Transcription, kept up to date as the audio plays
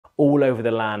all over the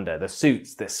lander, the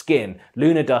suits, the skin.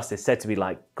 Lunar dust is said to be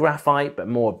like graphite, but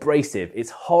more abrasive.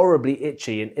 It's horribly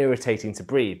itchy and irritating to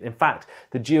breathe. In fact,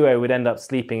 the duo would end up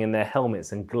sleeping in their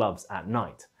helmets and gloves at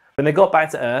night. When they got back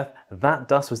to Earth, that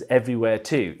dust was everywhere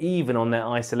too, even on their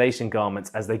isolation garments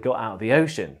as they got out of the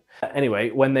ocean. Anyway,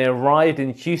 when they arrived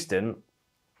in Houston,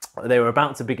 they were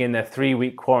about to begin their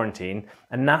 3-week quarantine.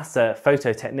 A NASA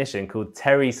photo technician called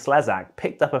Terry Slezak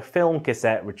picked up a film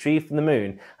cassette retrieved from the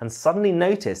moon and suddenly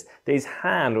noticed that his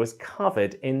hand was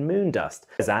covered in moon dust.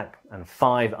 Slezak and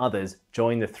 5 others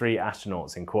joined the 3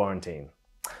 astronauts in quarantine.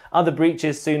 Other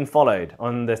breaches soon followed.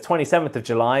 On the 27th of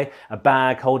July, a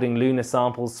bag holding lunar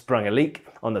samples sprung a leak.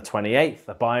 On the 28th,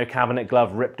 a biocabinet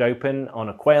glove ripped open on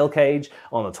a quail cage.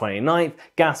 On the 29th,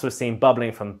 gas was seen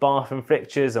bubbling from bathroom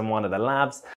fixtures in one of the labs.